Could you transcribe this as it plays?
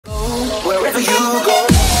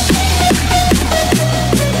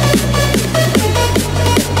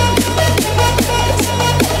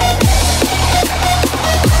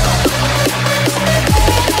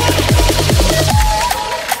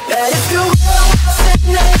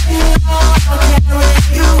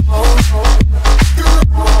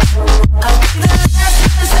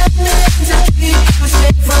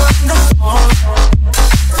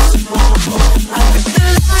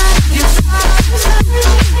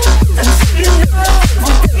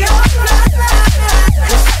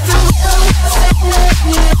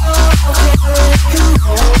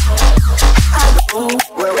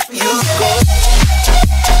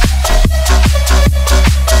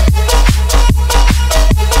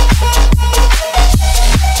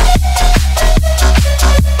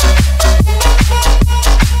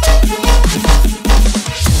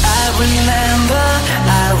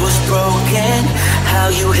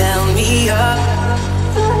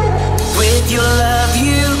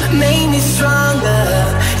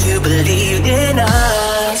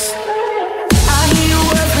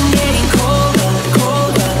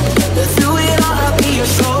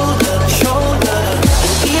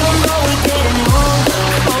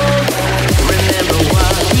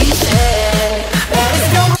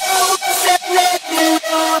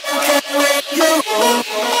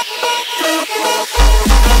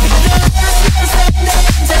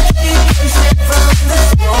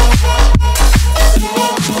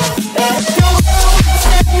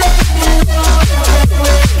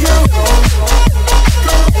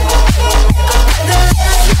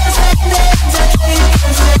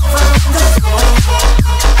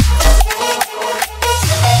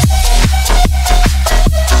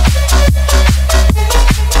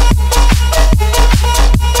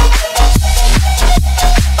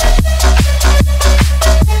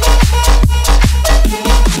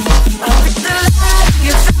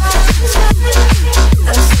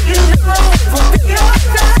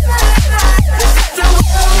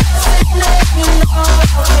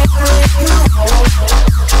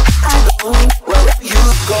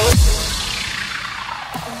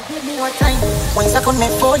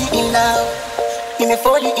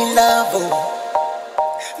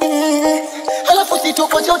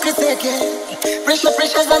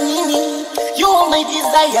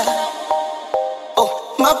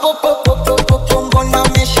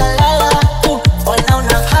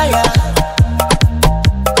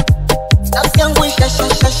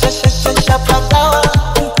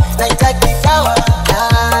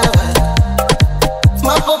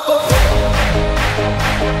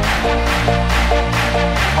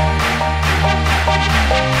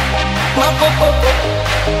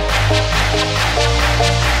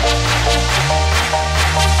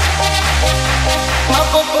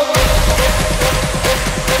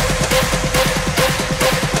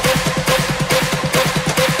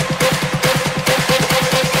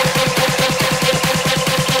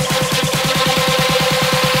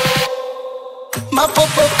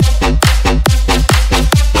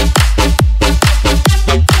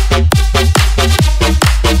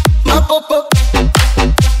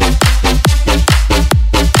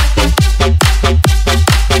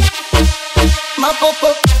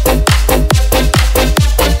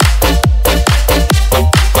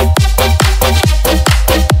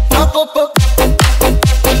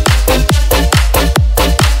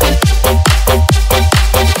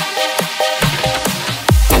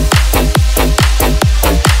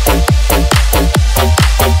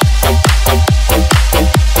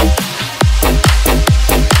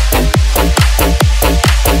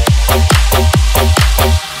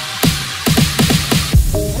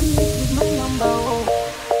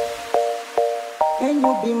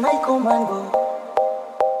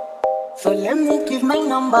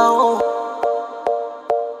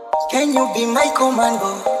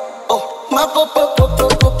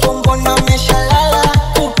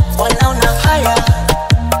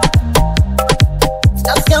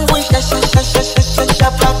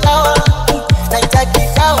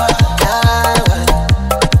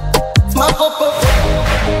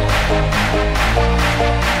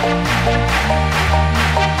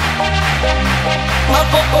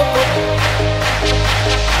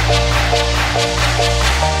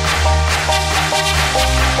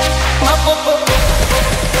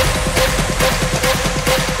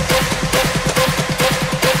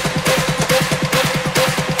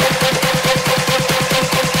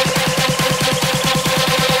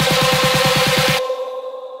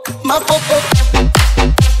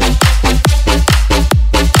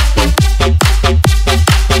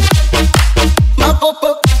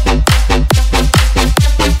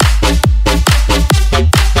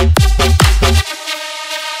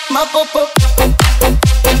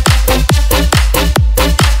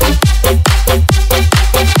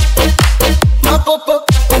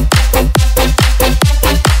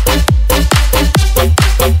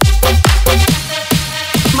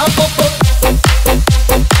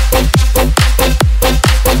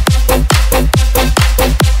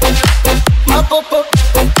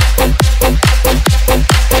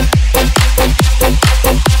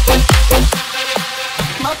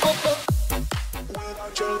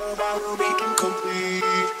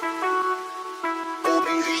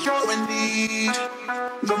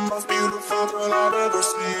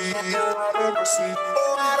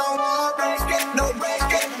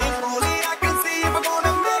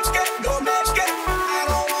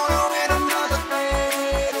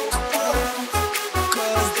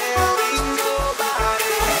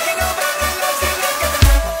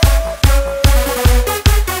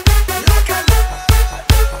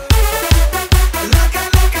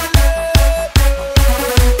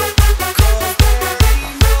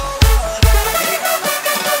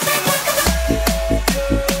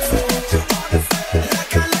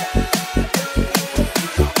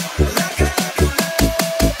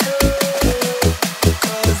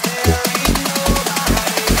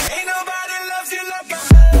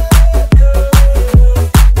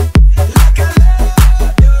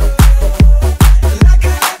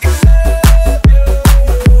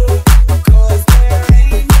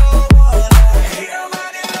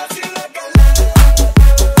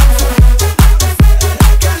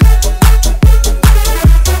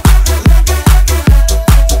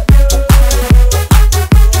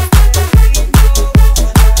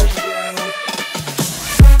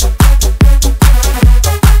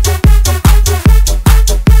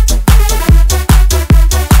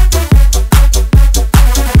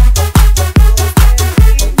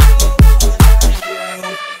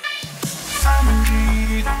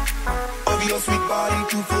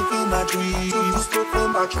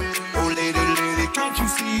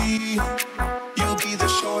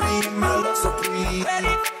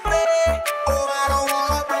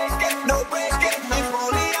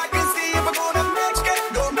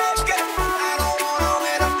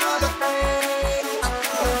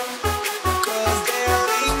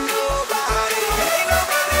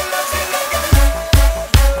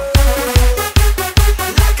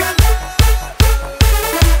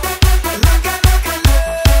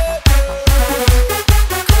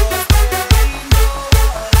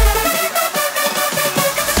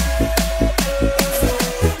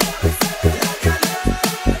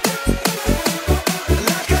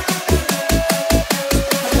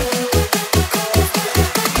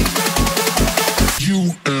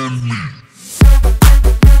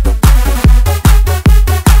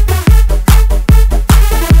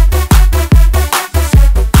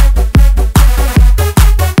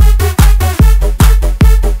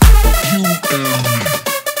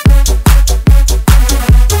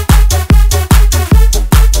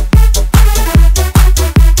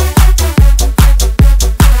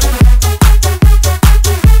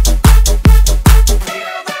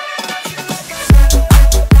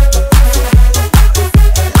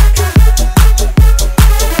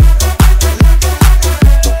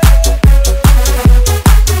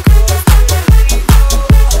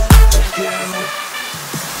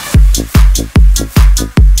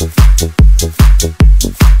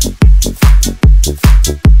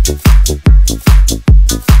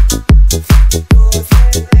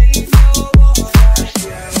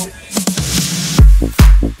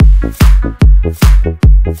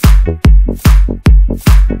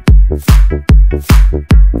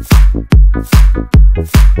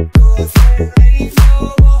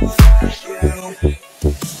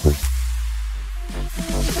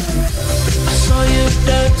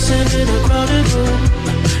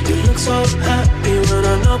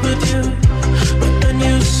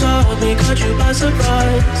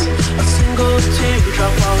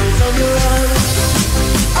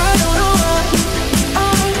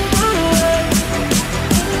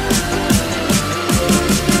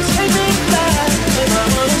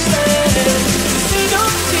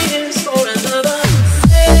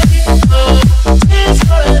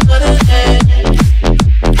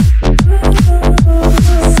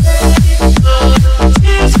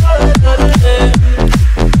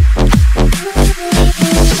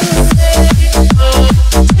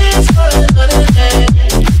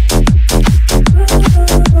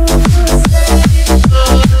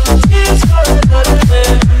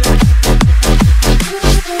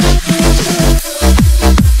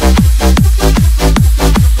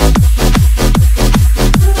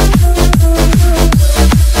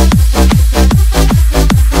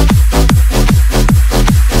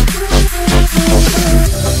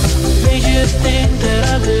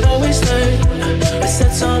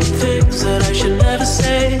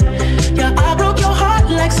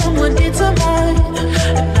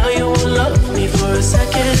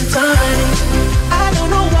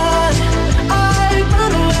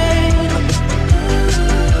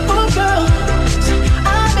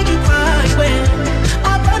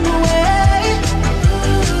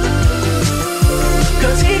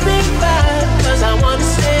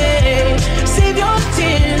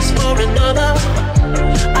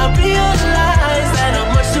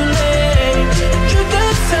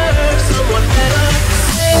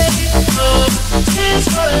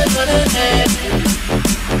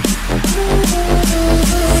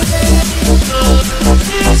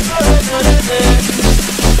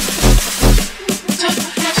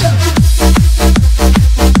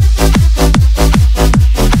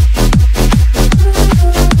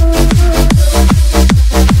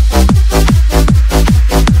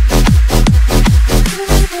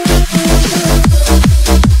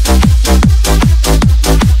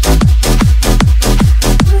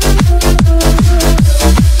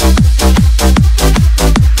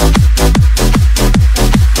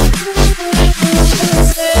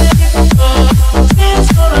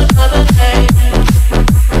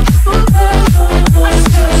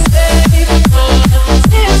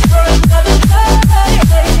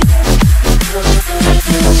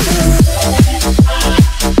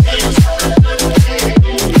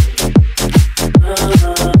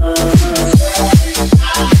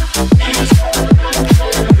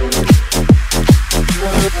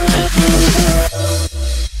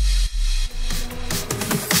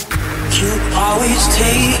always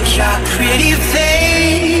take your pretty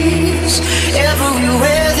face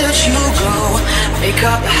everywhere that you go. Make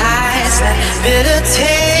up highs that bitter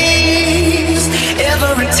taste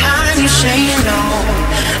every time you say no.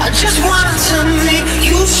 I just want to make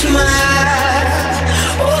you smile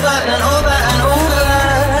over and over and over.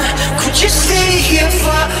 Could you stay here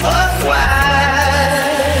for a while?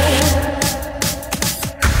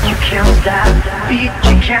 You can't stop the beat,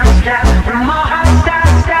 you can't stop from my heart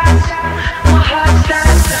stops, my heart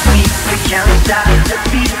stops the beat. You can't stop the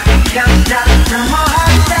beat, you can't stop from my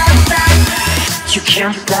heart stops. You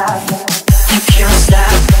can't stop, you can't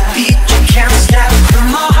stop the beat, you can't stop from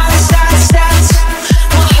my heart stops,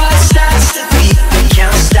 my heart stops the beat. You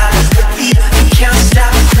can't stop the beat, you can't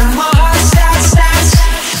stop from my heart stops.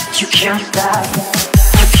 You can't stop,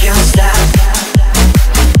 you can't stop.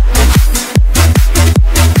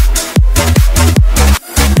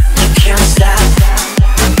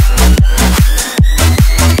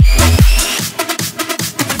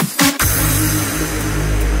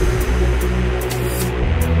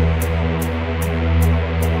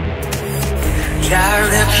 Your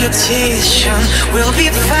reputation will be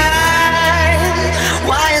fine.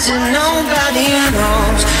 Why is it nobody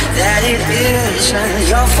knows that it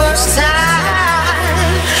isn't your first time?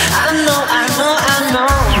 I know, I know, I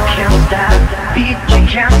know. You can't stop the beat, you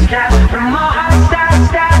can't stop from my heart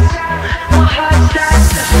stops, my heart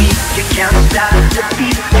stops the beat. You can't stop the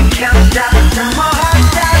beat, you can't stop from my heart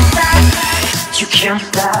stops. You can't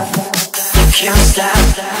stop, you can't stop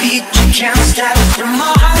the beat, you can't stop from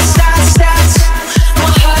my heart stops. My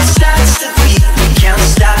heart stops the beat, you can't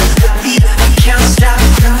stop the beat, you can't stop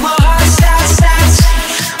from my heart stops.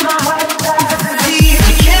 My heart stops the beat,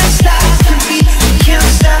 you can't stop the beat, you can't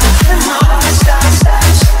stop from my heart stops.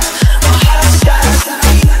 My heart stops the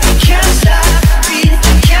beat, you can't stop the beat,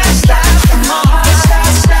 you can't stop from my heart stops.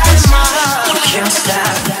 You can't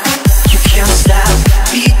stop, you can't stop the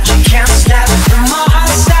beat, you can't stop from my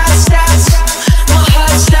heart stops. My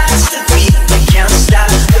heart stops the beat, you can't stop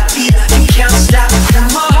the beat, you can't stop from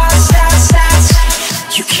my heart stops.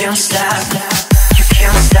 You can't stop, you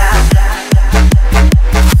can't stop.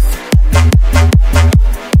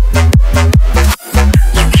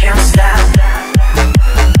 You can't stop.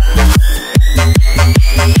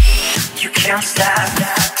 You can't stop.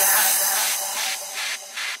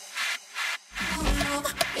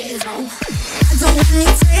 I don't wanna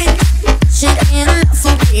take shit ain't enough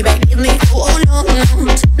for me, baby. Give me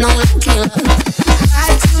no lucky love.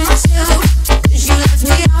 I to myself, she lets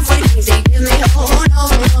me off when easy. Give me no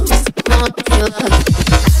lucky love. I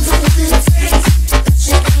don't wanna take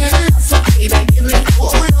shit ain't enough for me, baby. Give me no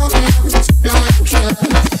lucky love.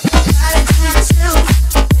 I to myself,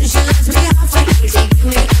 she lets me off when easy. Give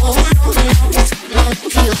me no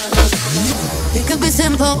lucky love. It could be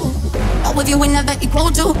simple. With you ain't never equal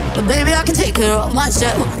to, but baby I can take care of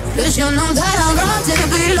myself. Cause you know that I'm wrong to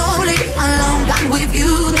be lonely alone. I'm with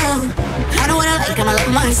you now. I know what I like and I love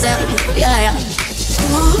myself. Yeah, yeah.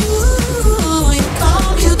 Ooh, you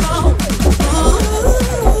come, you go. Ooh,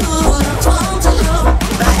 don't want to go.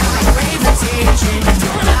 But I crave attention,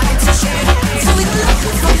 don't like to share. So we love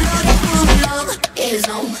for love is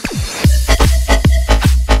no.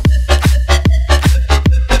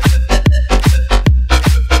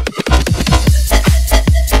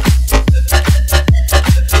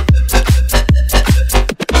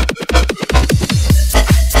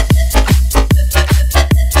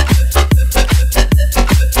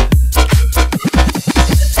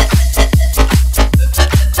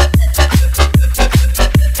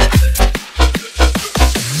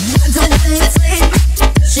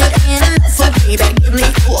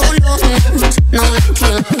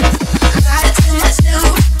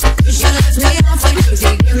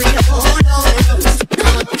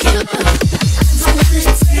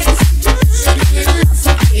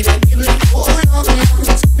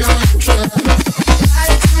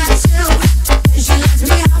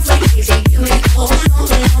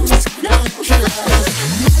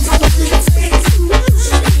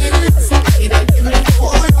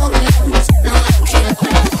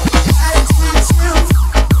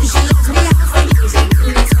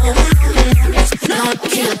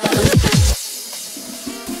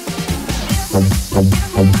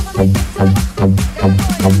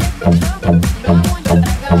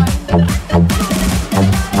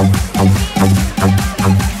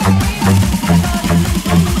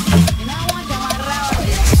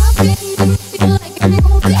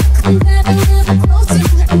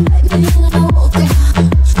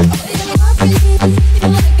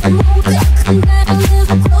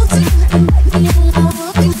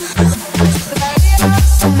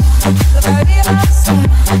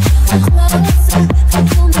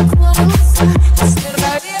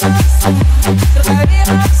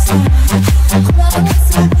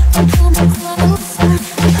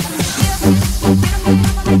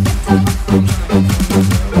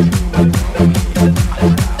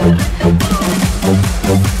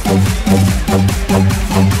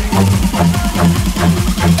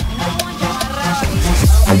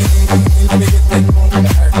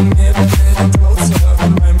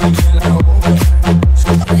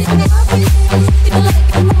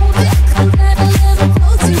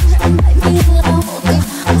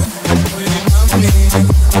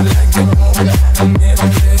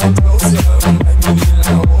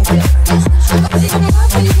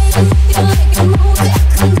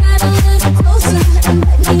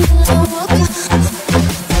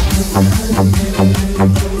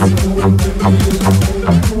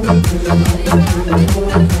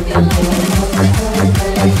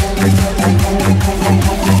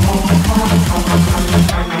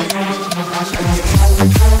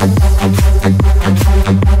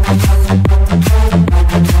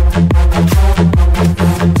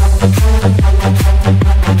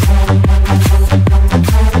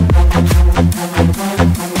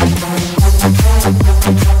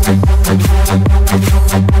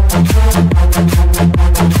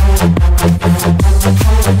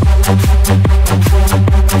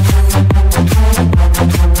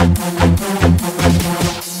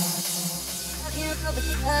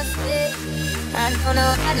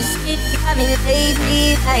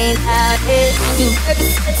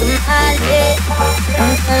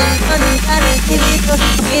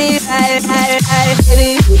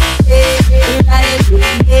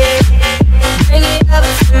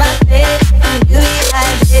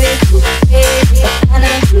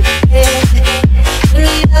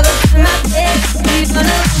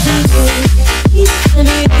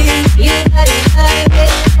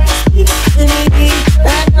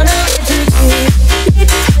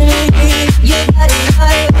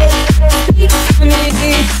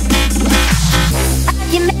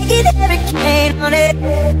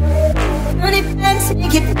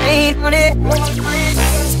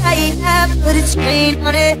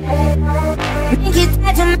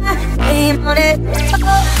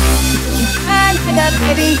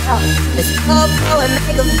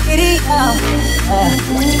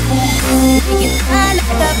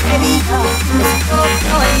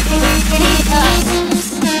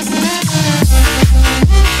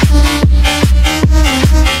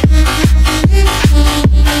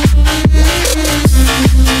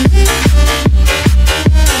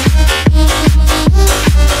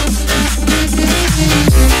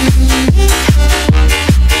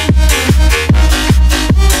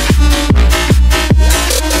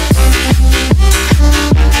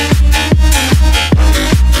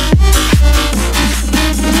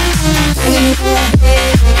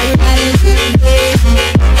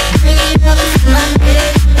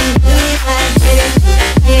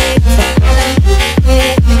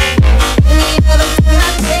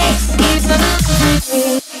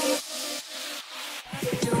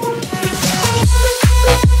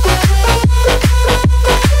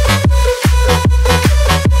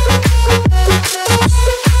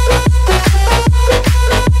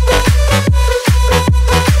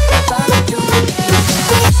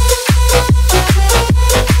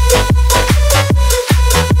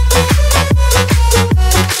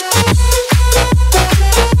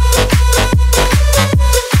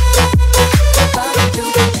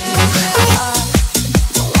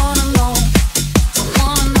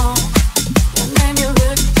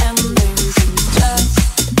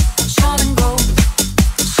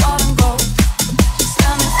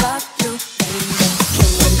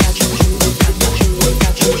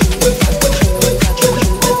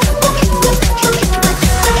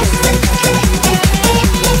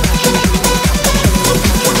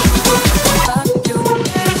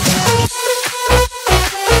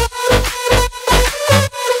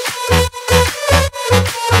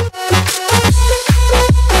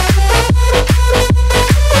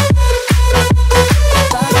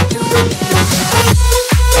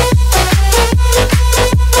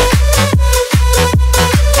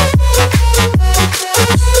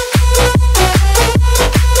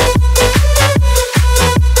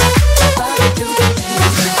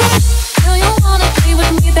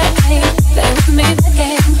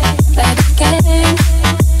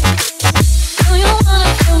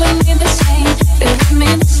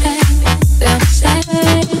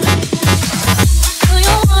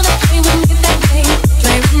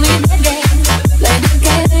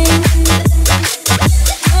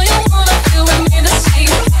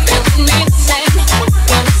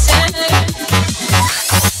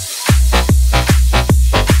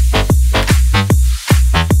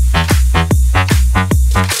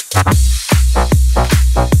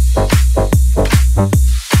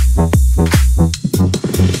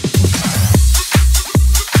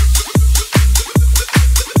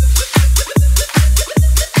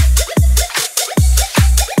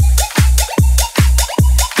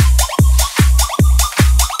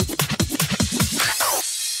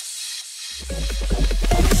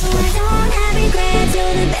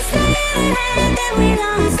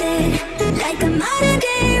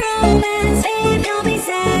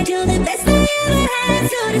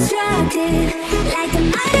 like a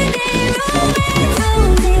modern day romance.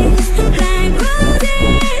 Roses, like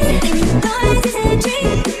roses, in thorns is a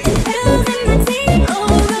dream. The petals in my tea, oh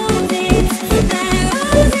roses, like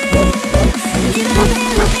roses, you don't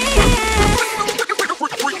feel me. No,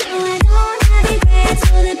 I don't have regrets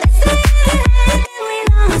for the best I ever had, then we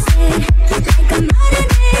lost it. Like a modern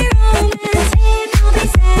day romance, hey, don't be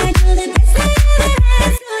sad, you're the best I ever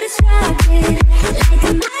had, so distracted. Like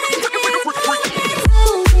a modern day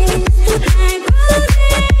romance, roses, like roses,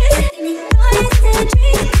 in thorns is a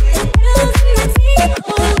dream. The petals in my tea,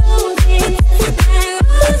 oh roses, like roses, you don't feel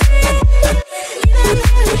me.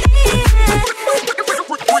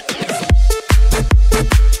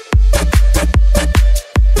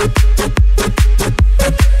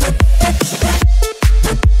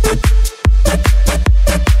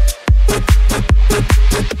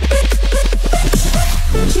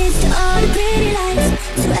 Cheers to all the pretty lights,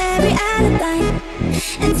 to every alibi,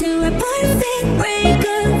 and to our perfect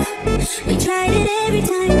breakup. We tried it every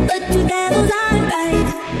time, but two devils aren't right.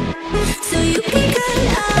 So you can cut